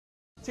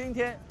今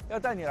天要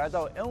带你来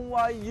到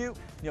NYU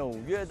纽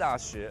约大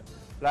学，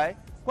来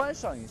观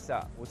赏一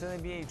下我在那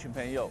边一群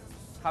朋友，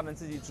他们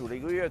自己组了一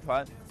个乐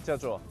团，叫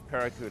做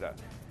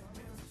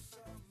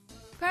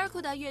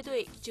Paracutá。Paracutá 乐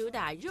队主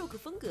打 rock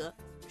风格，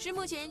是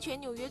目前全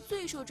纽约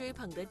最受追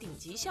捧的顶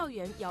级校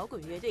园摇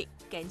滚乐队，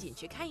赶紧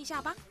去看一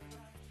下吧。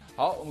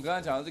好，我们刚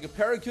才讲的这个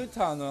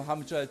Paracutá 呢，他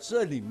们就在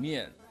这里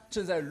面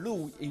正在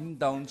录音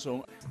当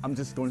中。I'm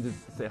just going to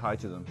say hi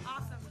to them.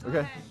 Awesome.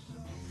 Okay.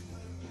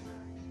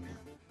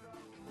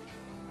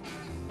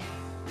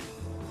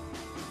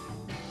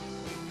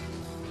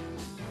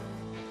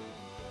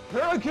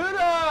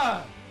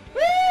 Paracutá!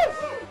 Woo!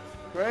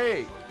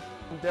 Great.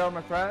 They are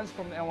my friends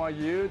from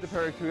NYU, the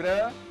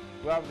Paracutá.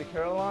 We have the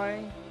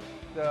Caroline,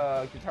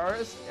 the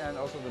guitarist, and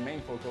also the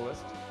main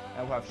vocalist.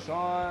 And we have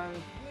Sean,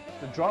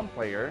 the drum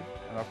player.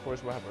 And of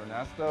course, we have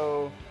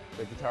Ernesto,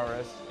 the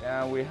guitarist.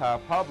 And we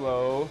have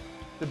Pablo,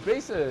 the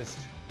bassist.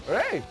 All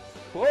right,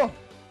 cool.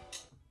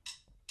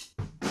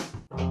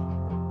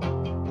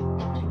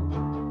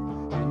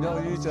 You know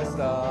you just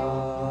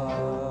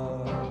are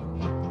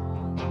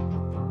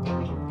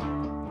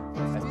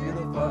as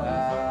beautiful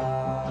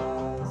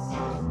as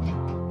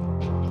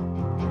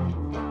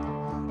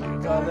you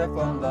got it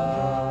from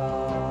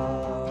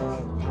love.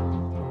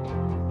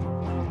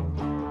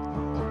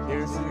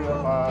 Here's to your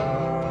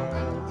heart.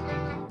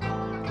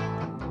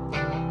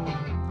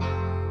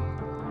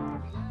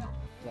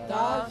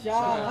 大家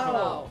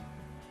好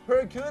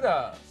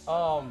Paracutá,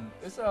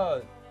 it's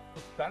a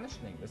Spanish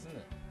name, isn't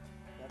it?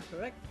 That's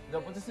correct. No,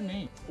 what does it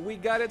mean? We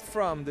got it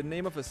from the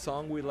name of a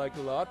song we like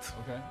a lot,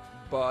 Okay.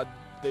 but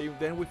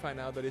then we find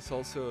out that it's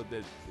also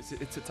that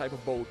it's a type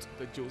of boat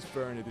that Jules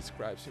Verne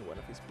describes in one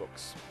of his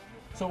books.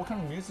 So what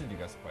kind of music do you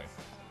guys play?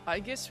 I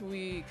guess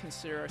we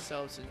consider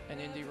ourselves an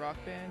indie rock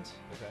band.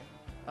 Okay.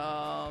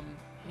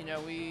 You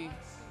know, we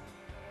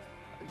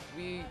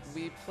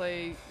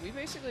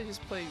basically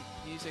just play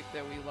music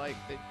that we like,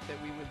 that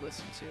we would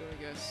listen to, I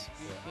guess.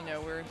 You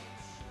know,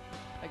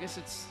 I guess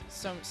it's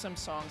some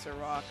songs are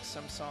rock,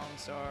 some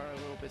songs are a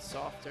little bit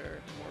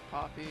softer, more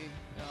poppy,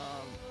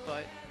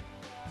 but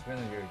It's been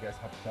a year. You guys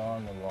have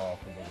done a lot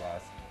for the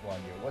last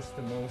 1 year. What's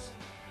the most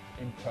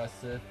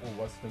impressive, or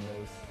what's the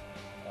most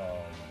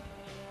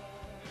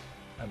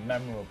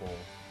memorable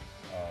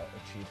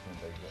achievement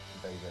that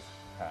you guys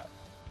have?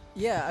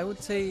 Yeah, I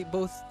would say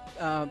both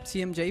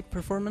CMJ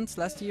performance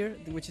last year,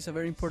 which is a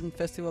very important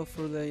festival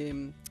for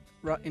the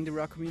indie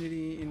rock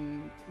community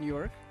in New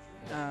York,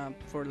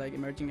 for like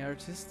emerging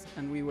artists,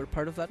 and we were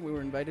part of that. We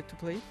were invited to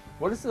play.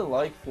 What is it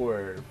like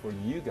for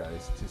you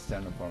guys to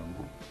stand in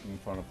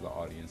front of the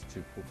audience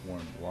to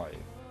perform live?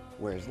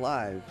 Whereas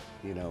live,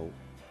 you know,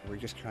 we're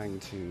just trying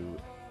to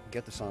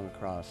get the song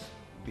across,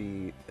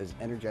 be as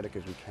energetic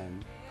as we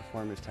can,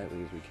 perform as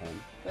tightly as we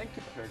can. Thank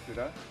you,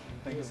 Paracutá.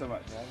 Thank you so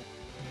much.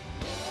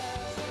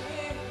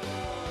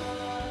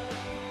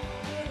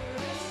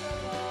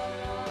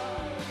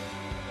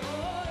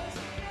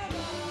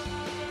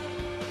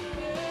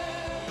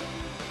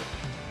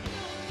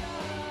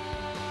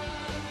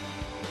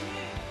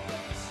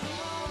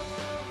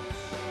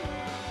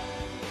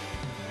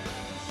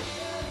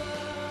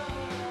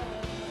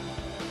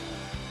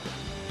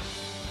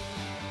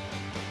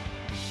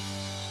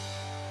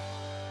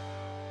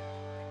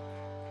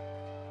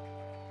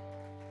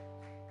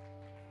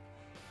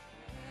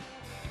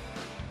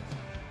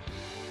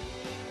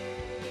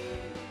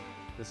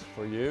 This is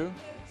for you.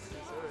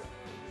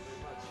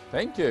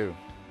 Thank you.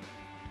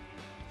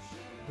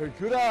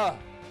 Paracutá.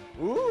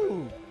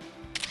 Ooh.